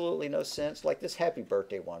makes absolutely no sense, like this happy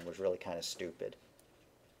birthday one was really kind of stupid.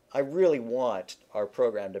 I really want our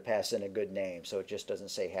program to pass in a good name so it just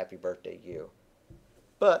doesn't say happy birthday you.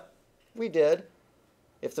 But we did.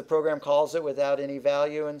 If the program calls it without any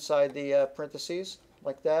value inside the parentheses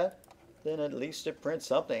like that, then at least it prints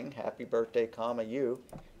something, happy birthday, comma, you.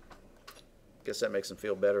 Guess that makes them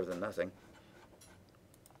feel better than nothing.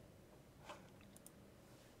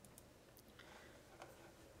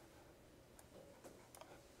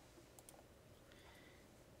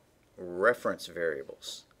 Reference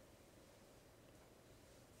variables.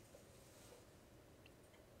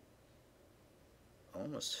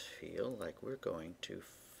 Almost feel like we're going too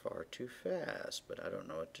far too fast, but I don't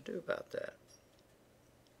know what to do about that.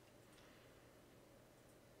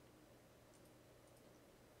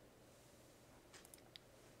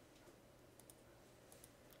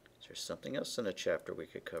 Is there something else in the chapter we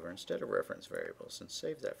could cover instead of reference variables and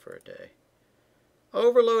save that for a day?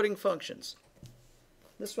 Overloading functions.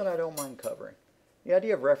 This one I don't mind covering. The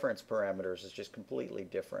idea of reference parameters is just completely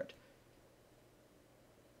different.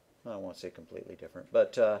 I won't say completely different,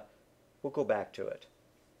 but we'll go back to it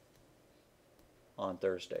on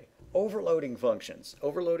Thursday. Overloading functions.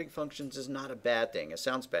 Overloading functions is not a bad thing. It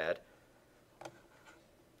sounds bad.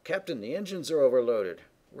 Captain, the engines are overloaded.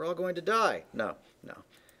 We're all going to die. No, no.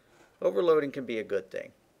 Overloading can be a good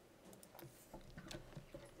thing.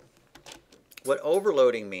 What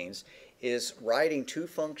overloading means is writing 2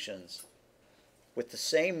 functions with the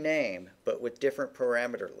same name but with different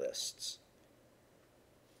parameter lists.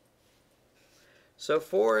 So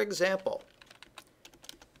for example,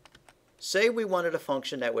 say we wanted a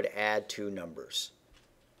function that would add 2 numbers.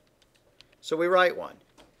 So we write one,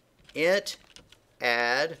 int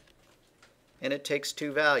add, and it takes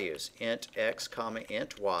 2 values, int x comma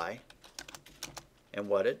int y, and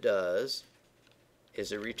what it does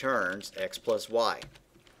is it returns x plus y.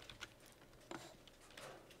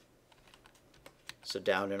 So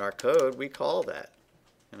down in our code we call that,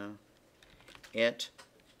 int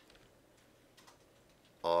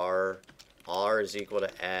r is equal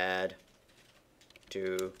to add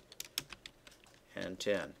 2 and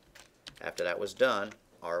 10. After that was done,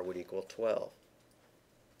 r would equal 12.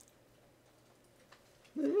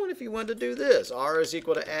 What if you wanted to do this? R is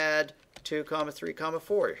equal to add 2 comma 3 comma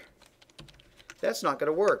 4. That's not going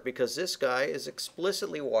to work because this guy is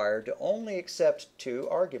explicitly wired to only accept 2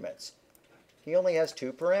 arguments. He only has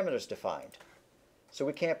 2 parameters defined. So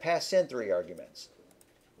we can't pass in 3 arguments.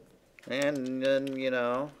 And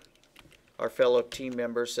then, our fellow team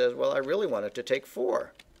member says, well, I really want it to take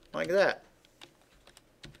 4, like that.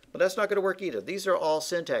 But that's not going to work either. These are all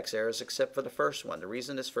syntax errors except for the first one. The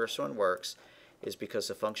reason this first one works is because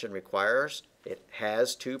the function requires, it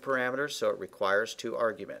has 2 parameters, so it requires 2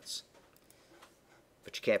 arguments.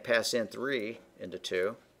 But you can't pass in 3 into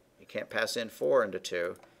 2. You can't pass in 4 into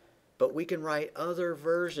 2. But we can write other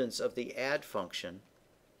versions of the add function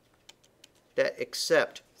that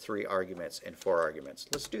accept 3 arguments and 4 arguments.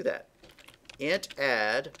 Let's do that. Int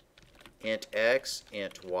add, int x,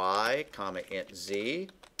 int y, comma int z,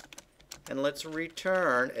 and let's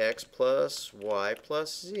return x plus y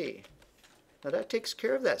plus z. Now that takes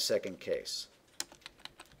care of that second case.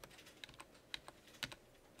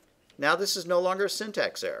 Now this is no longer a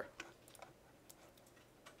syntax error.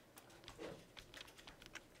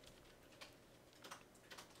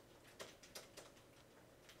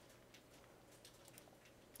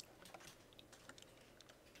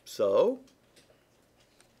 So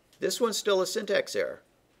this one's still a syntax error.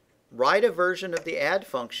 Write a version of the add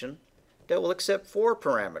function that will accept 4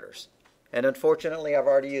 parameters. And unfortunately, I've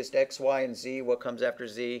already used x, y, and z. What comes after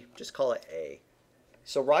z? Just call it a.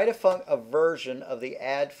 So write a version of the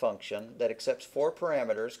add function that accepts 4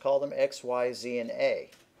 parameters. Call them x, y, z, and a.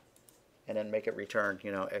 And then make it return,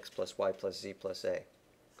 x plus y plus z plus a.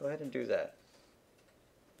 Go ahead and do that.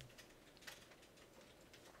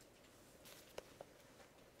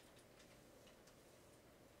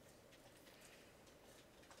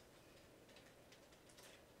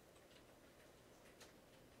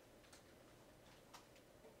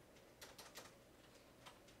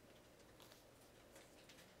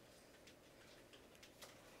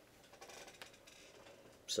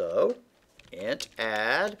 So, int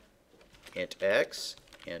add, int x,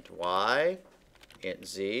 int y, int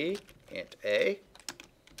z, int a,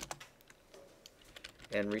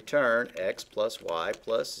 and return x plus y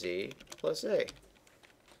plus z plus a.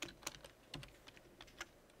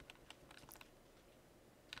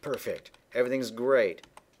 Perfect. Everything's great.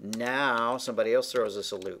 Now somebody else throws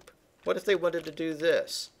us a loop. What if they wanted to do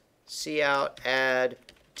this? Cout add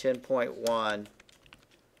 10.1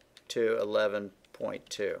 to 11.2.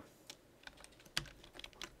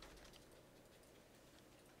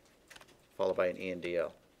 Followed by an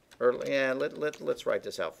ENDL. Let's write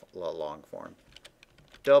this out long form.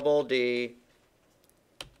 Double D.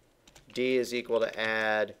 D is equal to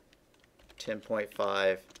add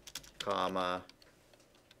 10.5, comma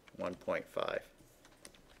 1.5.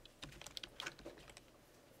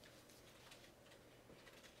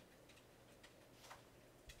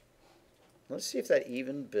 Let's see if that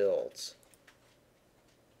even builds.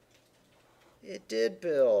 It did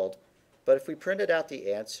build, but if we printed out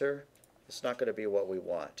the answer, it's not going to be what we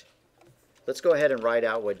want. Let's go ahead and write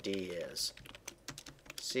out what D is.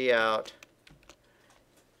 Cout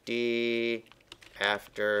D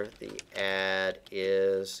after the add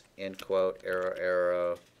is, end quote, arrow,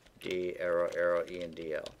 arrow, D, arrow, arrow,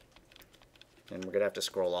 ENDL. And we're going to have to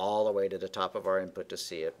scroll all the way to the top of our input to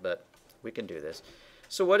see it, but we can do this.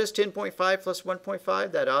 So what is 10.5 plus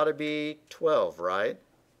 1.5? That ought to be 12, right?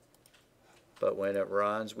 But when it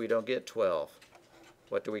runs, we don't get 12.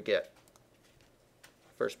 What do we get?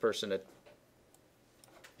 First person to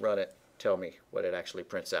run it, tell me what it actually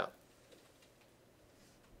prints out.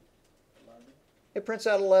 11. It prints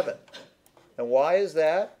out 11. And why is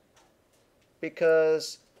that?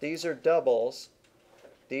 Because these are doubles,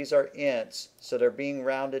 these are ints, so they're being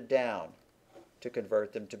rounded down to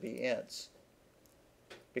convert them to be ints.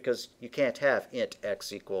 Because you can't have int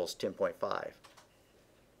x equals 10.5.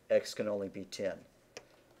 X can only be 10.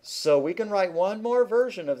 So we can write one more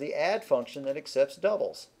version of the add function that accepts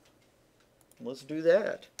doubles. Let's do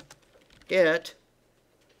that. Int,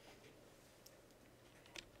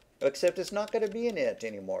 except it's not going to be an int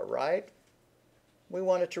anymore, right? We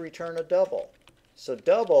want it to return a double. So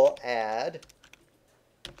double add,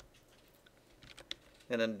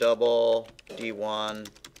 and then double D1,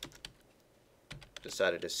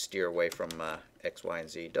 decided to steer away from X, Y, and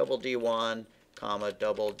Z. Double D1, comma,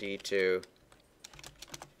 double D2.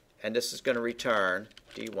 And this is going to return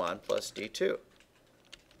D1 plus D2.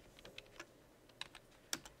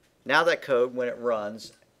 Now that code, when it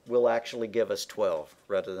runs, will actually give us 12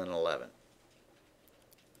 rather than 11.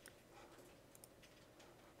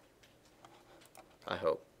 I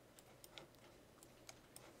hope.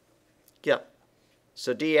 Yep.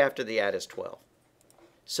 So D after the add is 12.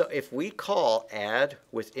 So if we call add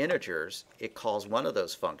with integers, it calls one of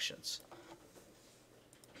those functions.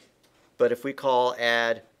 But if we call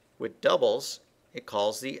add with doubles, it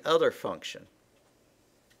calls the other function.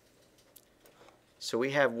 So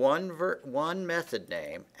we have one method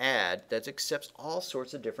name, add, that accepts all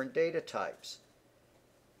sorts of different data types.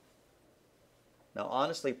 Now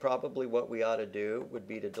honestly, probably what we ought to do would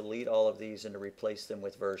be to delete all of these and to replace them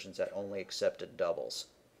with versions that only accepted doubles.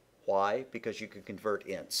 Why? Because you can convert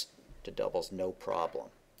ints to doubles no problem.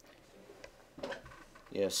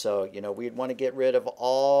 So we'd want to get rid of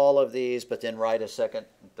all of these, but then write a second,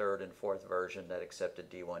 third, and fourth version that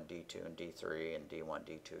accepted D1, D2, and D3, and D1,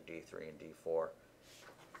 D2, D3, and D4.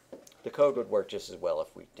 The code would work just as well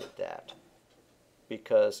if we did that,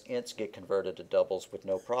 because ints get converted to doubles with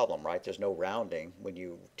no problem, right? There's no rounding when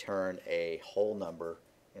you turn a whole number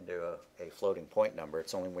into a floating point number.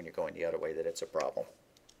 It's only when you're going the other way that it's a problem.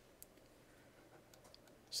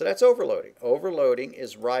 So that's overloading. Overloading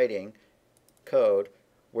is writing code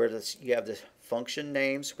where you have the function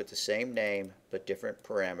names with the same name but different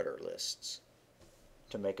parameter lists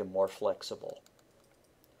to make them more flexible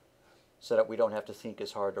so that we don't have to think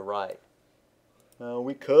as hard to write.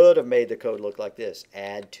 We could have made the code look like this.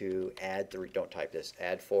 Add 2, add 3. Don't type this.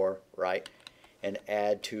 Add 4, right? And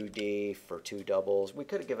add 2D for 2 doubles. We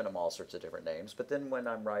could have given them all sorts of different names. But then when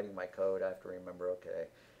I'm writing my code, I have to remember, okay,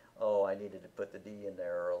 oh, I needed to put the D in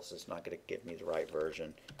there or else it's not going to give me the right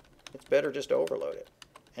version. It's better just to overload it.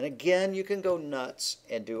 And again, you can go nuts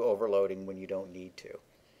and do overloading when you don't need to.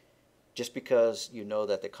 Just because you know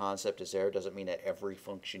that the concept is there doesn't mean that every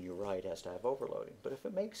function you write has to have overloading. But if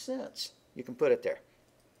it makes sense, you can put it there.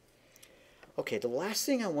 Okay, the last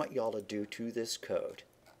thing I want y'all to do to this code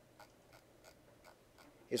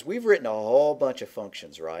is we've written a whole bunch of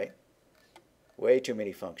functions, right? Way too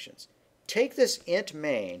many functions. Take this int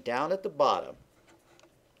main down at the bottom,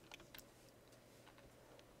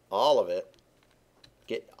 all of it,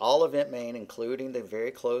 get all of int main, including the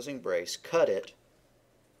very closing brace, cut it,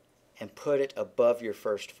 and put it above your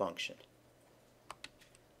first function,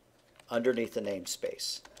 underneath the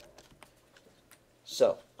namespace.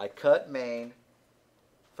 So I cut main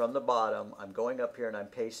from the bottom. I'm going up here and I'm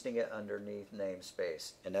pasting it underneath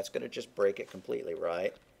namespace. And that's going to just break it completely,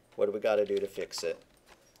 right? What do we got to do to fix it?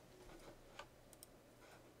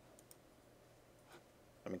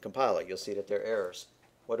 I mean, compile it. You'll see that there are errors.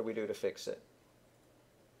 What do we do to fix it?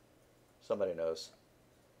 Somebody knows.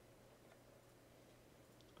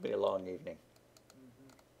 It'll be a long evening.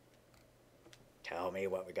 Tell me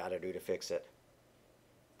what we got to do to fix it.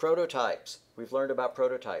 Prototypes. We've learned about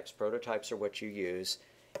prototypes. Prototypes are what you use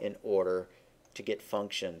in order to get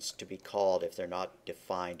functions to be called if they're not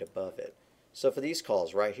defined above it. So for these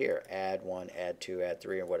calls right here, add 1, add 2, add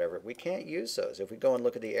 3, or whatever, we can't use those. If we go and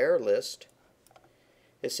look at the error list,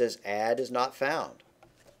 it says add is not found.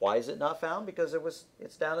 Why is it not found? Because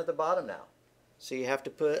it's down at the bottom now. So you have to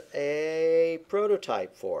put a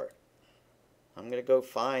prototype for it. I'm going to go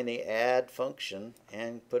find the add function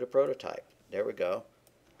and put a prototype. There we go.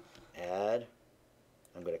 Add.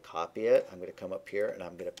 I'm going to copy it. I'm going to come up here and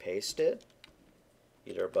I'm going to paste it,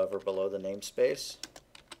 either above or below the namespace,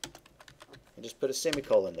 and just put a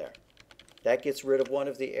semicolon there. That gets rid of one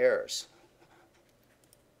of the errors.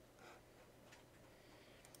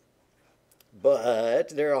 But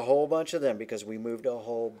there are a whole bunch of them because we moved a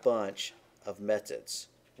whole bunch of methods.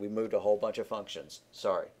 We moved a whole bunch of functions.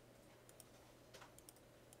 Sorry.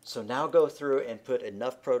 So now go through and put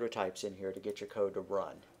enough prototypes in here to get your code to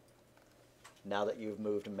run. Now that you've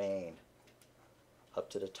moved main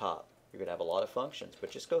up to the top, you're going to have a lot of functions,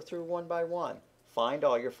 but just go through one by one. Find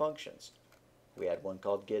all your functions. We had one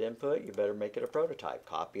called getInput. You better make it a prototype.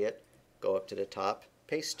 Copy it, go up to the top,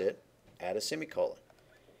 paste it, add a semicolon.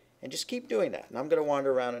 And just keep doing that. And I'm going to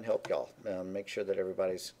wander around and help y'all make sure that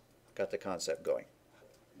everybody's got the concept going.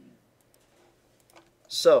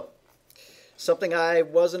 So, something I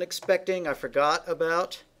wasn't expecting, I forgot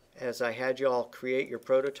about as I had y'all create your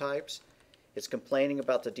prototypes. It's complaining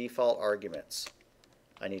about the default arguments.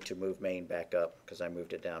 I need to move main back up because I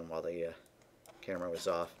moved it down while the camera was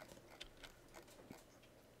off.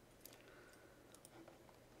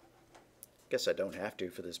 Guess I don't have to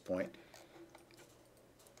for this point.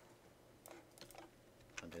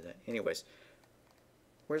 I'll do that. Anyways,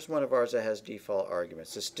 where's one of ours that has default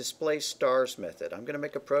arguments? This display stars method. I'm going to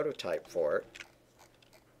make a prototype for it.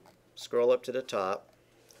 Scroll up to the top.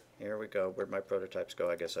 Here we go. Where'd my prototypes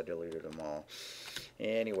go? I guess I deleted them all.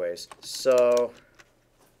 Anyways, so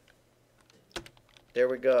there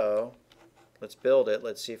we go. Let's build it.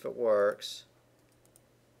 Let's see if it works.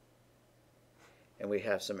 And we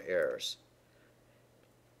have some errors.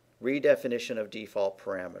 Redefinition of default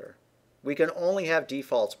parameter. We can only have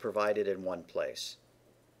defaults provided in one place.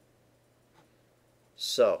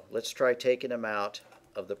 So let's try taking them out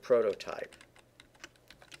of the prototype.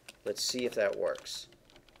 Let's see if that works.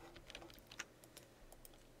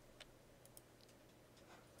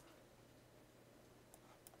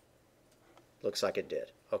 Looks like it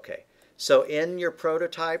did. Okay. So in your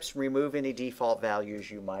prototypes, remove any default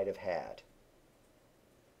values you might have had.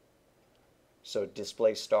 So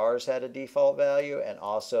display stars had a default value, and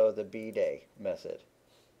also the bday method,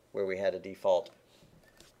 where we had a default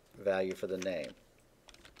value for the name,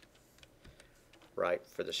 right,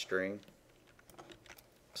 for the string.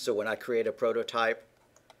 So when I create a prototype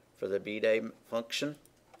for the bday function,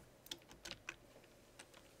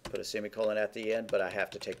 put a semicolon at the end, but I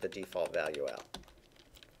have to take the default value out.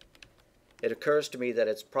 It occurs to me that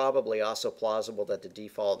it's probably also plausible that the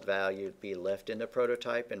default value be left in the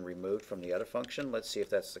prototype and removed from the other function. Let's see if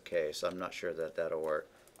that's the case. I'm not sure that that'll work.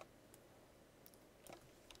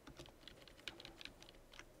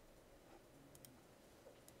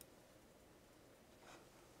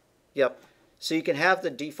 Yep. So you can have the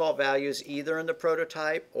default values either in the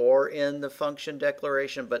prototype or in the function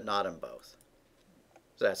declaration, but not in both.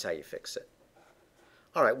 So that's how you fix it.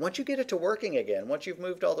 All right, once you get it to working again, once you've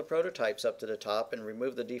moved all the prototypes up to the top and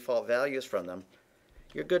removed the default values from them,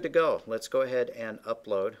 you're good to go. Let's go ahead and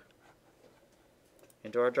upload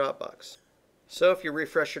into our Dropbox. So if you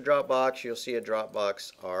refresh your Dropbox, you'll see a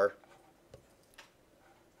Dropbox R.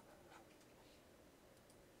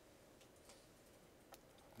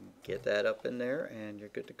 Get that up in there and you're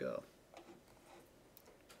good to go.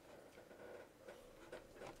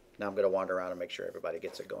 Now I'm going to wander around and make sure everybody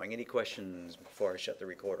gets it going. Any questions before I shut the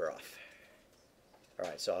recorder off? All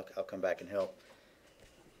right, so I'll come back and help.